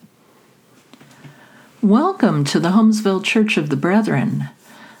Welcome to the Holmesville Church of the Brethren.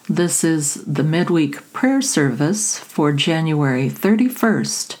 This is the Midweek prayer service for January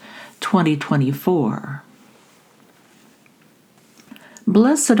 31st, 2024.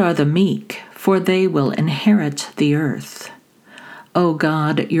 Blessed are the meek, for they will inherit the earth. O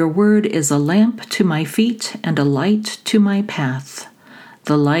God, your word is a lamp to my feet and a light to my path.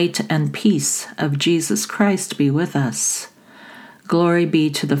 The light and peace of Jesus Christ be with us. Glory be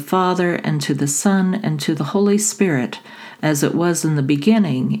to the Father, and to the Son, and to the Holy Spirit, as it was in the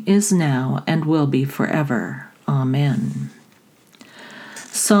beginning, is now, and will be forever. Amen.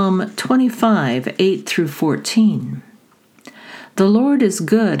 Psalm 25, 8 through 14. The Lord is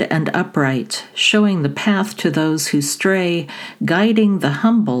good and upright, showing the path to those who stray, guiding the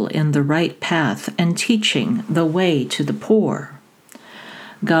humble in the right path, and teaching the way to the poor.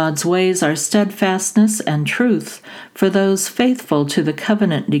 God's ways are steadfastness and truth for those faithful to the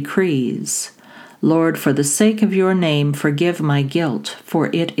covenant decrees. Lord, for the sake of your name, forgive my guilt,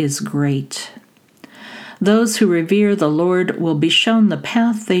 for it is great. Those who revere the Lord will be shown the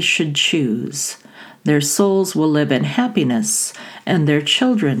path they should choose. Their souls will live in happiness, and their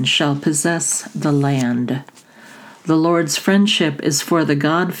children shall possess the land. The Lord's friendship is for the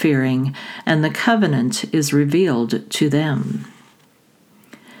God-fearing, and the covenant is revealed to them.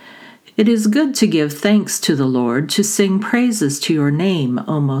 It is good to give thanks to the Lord, to sing praises to your name,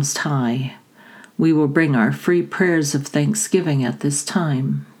 O Most High. We will bring our free prayers of thanksgiving at this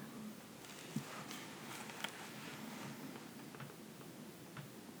time.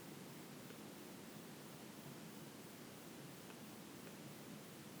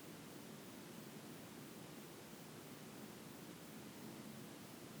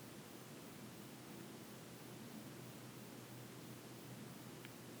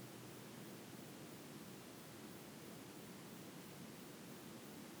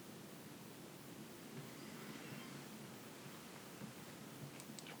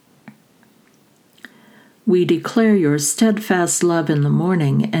 We declare your steadfast love in the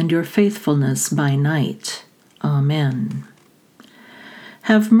morning and your faithfulness by night. Amen.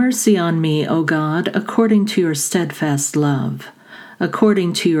 Have mercy on me, O God, according to your steadfast love.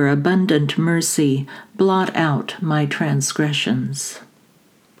 According to your abundant mercy, blot out my transgressions.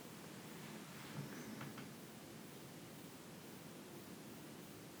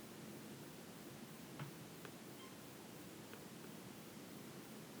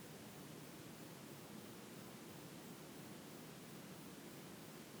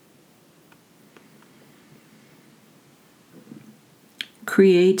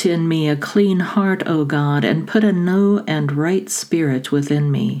 Create in me a clean heart, O God, and put a new and right spirit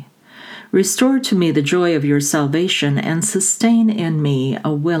within me. Restore to me the joy of your salvation, and sustain in me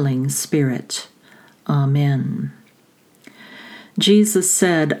a willing spirit. Amen. Jesus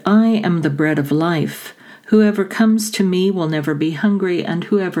said, I am the bread of life. Whoever comes to me will never be hungry, and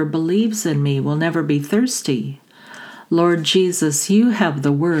whoever believes in me will never be thirsty. Lord Jesus, you have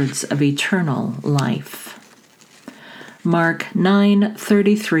the words of eternal life. Mark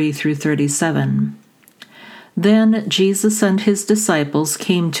 9:33 through 37. Then Jesus and his disciples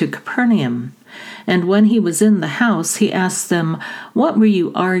came to Capernaum, and when he was in the house, he asked them, What were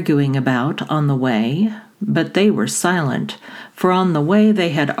you arguing about on the way? But they were silent, for on the way they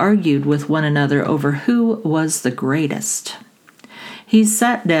had argued with one another over who was the greatest. He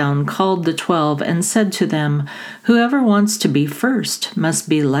sat down, called the 12, and said to them, Whoever wants to be first must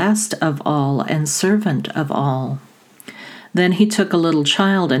be last of all and servant of all. Then he took a little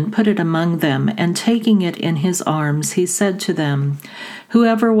child and put it among them, and taking it in his arms, he said to them,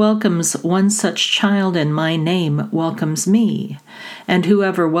 Whoever welcomes one such child in my name welcomes me, and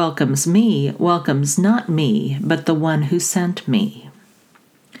whoever welcomes me welcomes not me, but the one who sent me.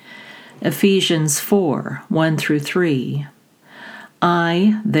 Ephesians 4:1 through 3.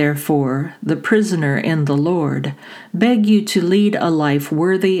 I, therefore, the prisoner in the Lord, beg you to lead a life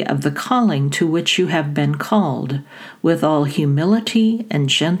worthy of the calling to which you have been called, with all humility and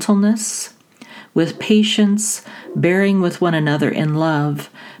gentleness, with patience, bearing with one another in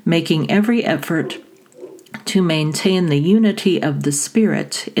love, making every effort to maintain the unity of the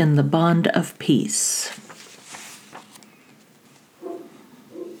Spirit in the bond of peace.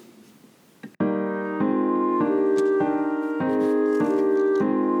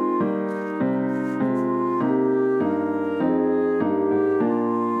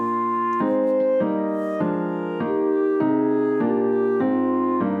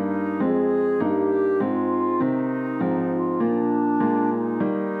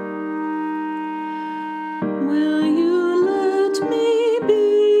 Will you let me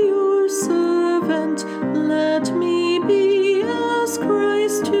be your servant?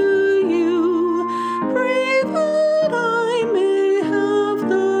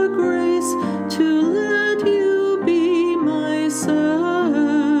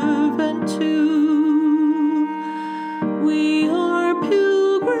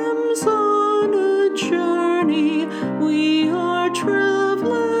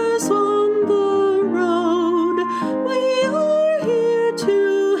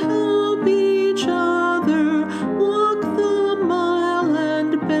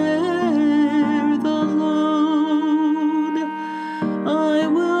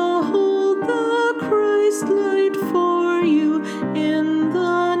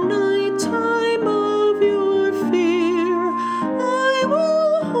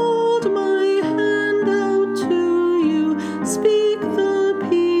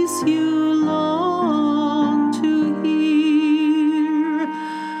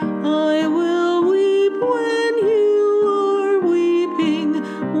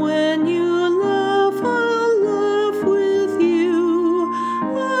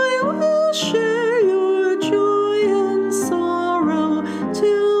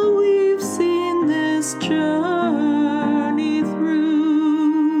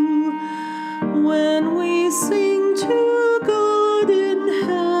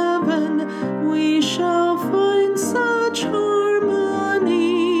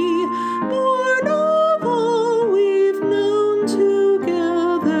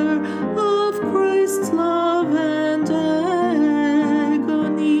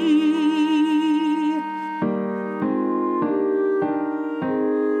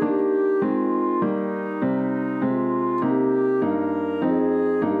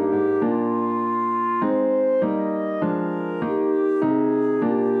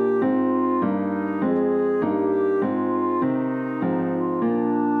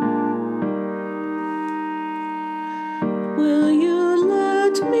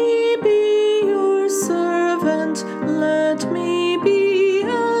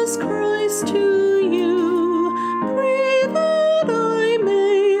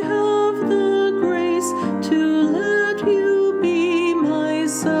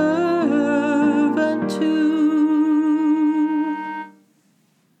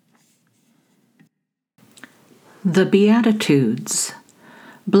 The Beatitudes.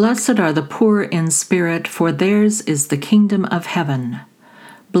 Blessed are the poor in spirit, for theirs is the kingdom of heaven.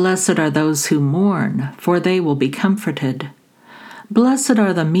 Blessed are those who mourn, for they will be comforted. Blessed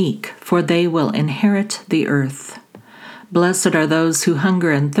are the meek, for they will inherit the earth. Blessed are those who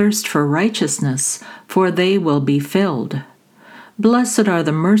hunger and thirst for righteousness, for they will be filled. Blessed are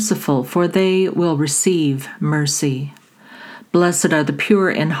the merciful, for they will receive mercy. Blessed are the pure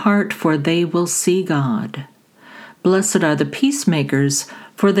in heart, for they will see God. Blessed are the peacemakers,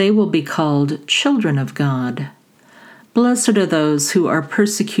 for they will be called children of God. Blessed are those who are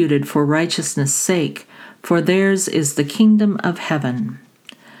persecuted for righteousness' sake, for theirs is the kingdom of heaven.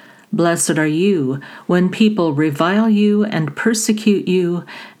 Blessed are you when people revile you and persecute you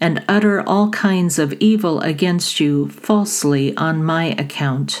and utter all kinds of evil against you falsely on my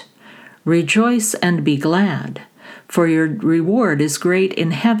account. Rejoice and be glad, for your reward is great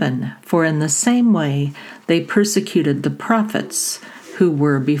in heaven, for in the same way they persecuted the prophets who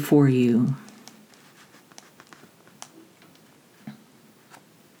were before you.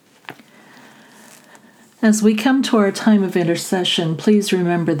 As we come to our time of intercession, please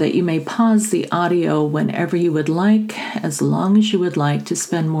remember that you may pause the audio whenever you would like, as long as you would like to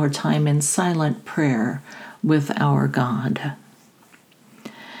spend more time in silent prayer with our God.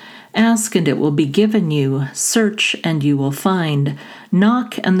 Ask and it will be given you. Search and you will find.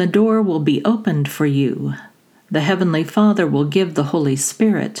 Knock and the door will be opened for you. The Heavenly Father will give the Holy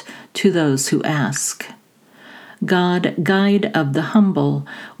Spirit to those who ask. God, guide of the humble,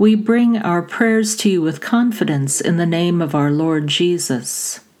 we bring our prayers to you with confidence in the name of our Lord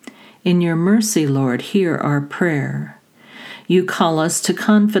Jesus. In your mercy, Lord, hear our prayer. You call us to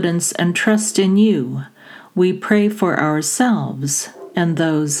confidence and trust in you. We pray for ourselves and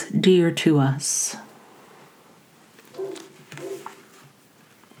those dear to us.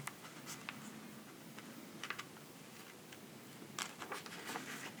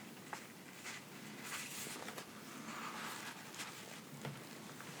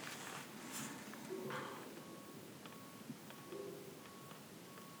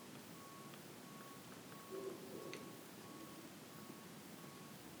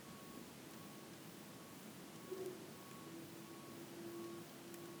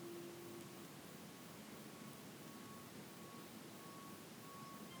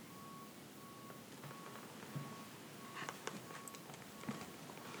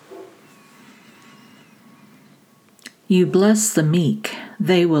 You bless the meek,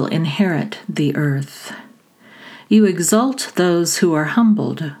 they will inherit the earth. You exalt those who are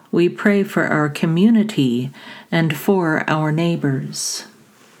humbled. We pray for our community and for our neighbors.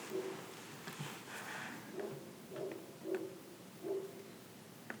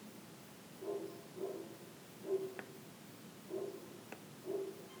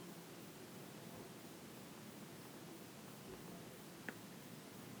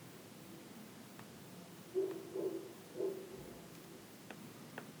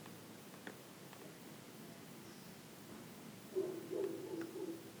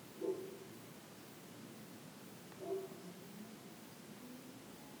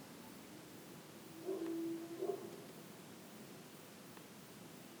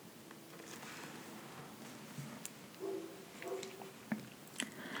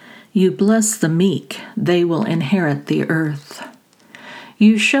 You bless the meek, they will inherit the earth.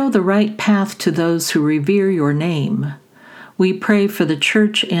 You show the right path to those who revere your name. We pray for the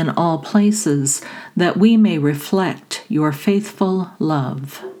church in all places, that we may reflect your faithful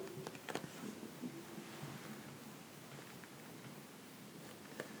love.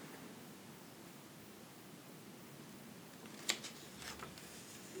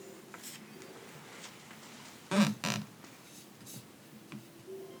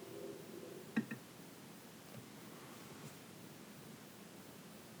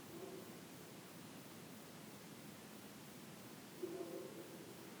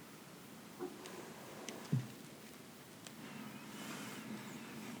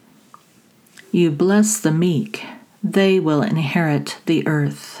 You bless the meek, they will inherit the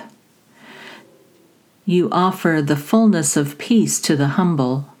earth. You offer the fullness of peace to the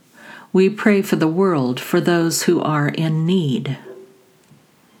humble. We pray for the world, for those who are in need.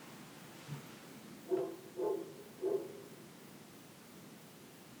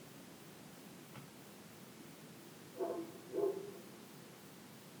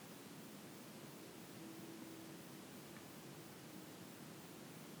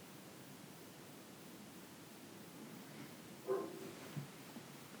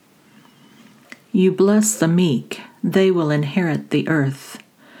 You bless the meek, they will inherit the earth.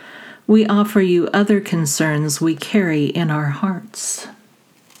 We offer you other concerns we carry in our hearts.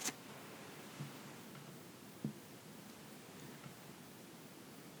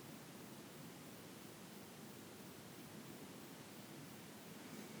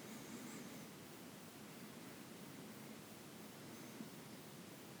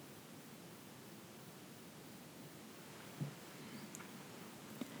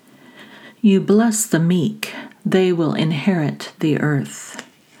 You bless the meek, they will inherit the earth.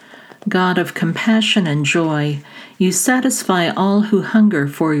 God of compassion and joy, you satisfy all who hunger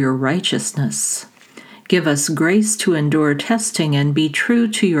for your righteousness. Give us grace to endure testing and be true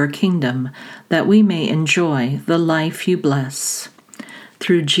to your kingdom, that we may enjoy the life you bless.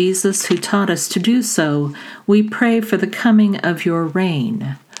 Through Jesus, who taught us to do so, we pray for the coming of your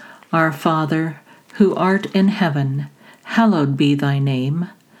reign. Our Father, who art in heaven, hallowed be thy name.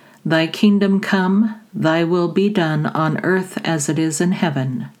 Thy kingdom come, thy will be done on earth as it is in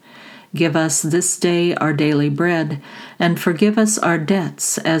heaven. Give us this day our daily bread, and forgive us our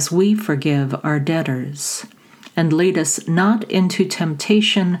debts as we forgive our debtors. And lead us not into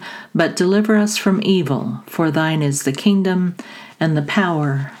temptation, but deliver us from evil. For thine is the kingdom, and the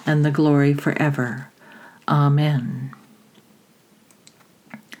power, and the glory forever. Amen.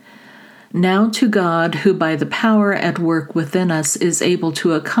 Now to God, who by the power at work within us is able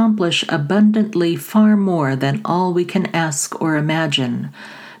to accomplish abundantly far more than all we can ask or imagine,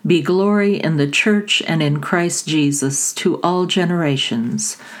 be glory in the Church and in Christ Jesus to all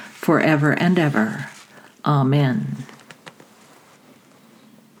generations, forever and ever. Amen.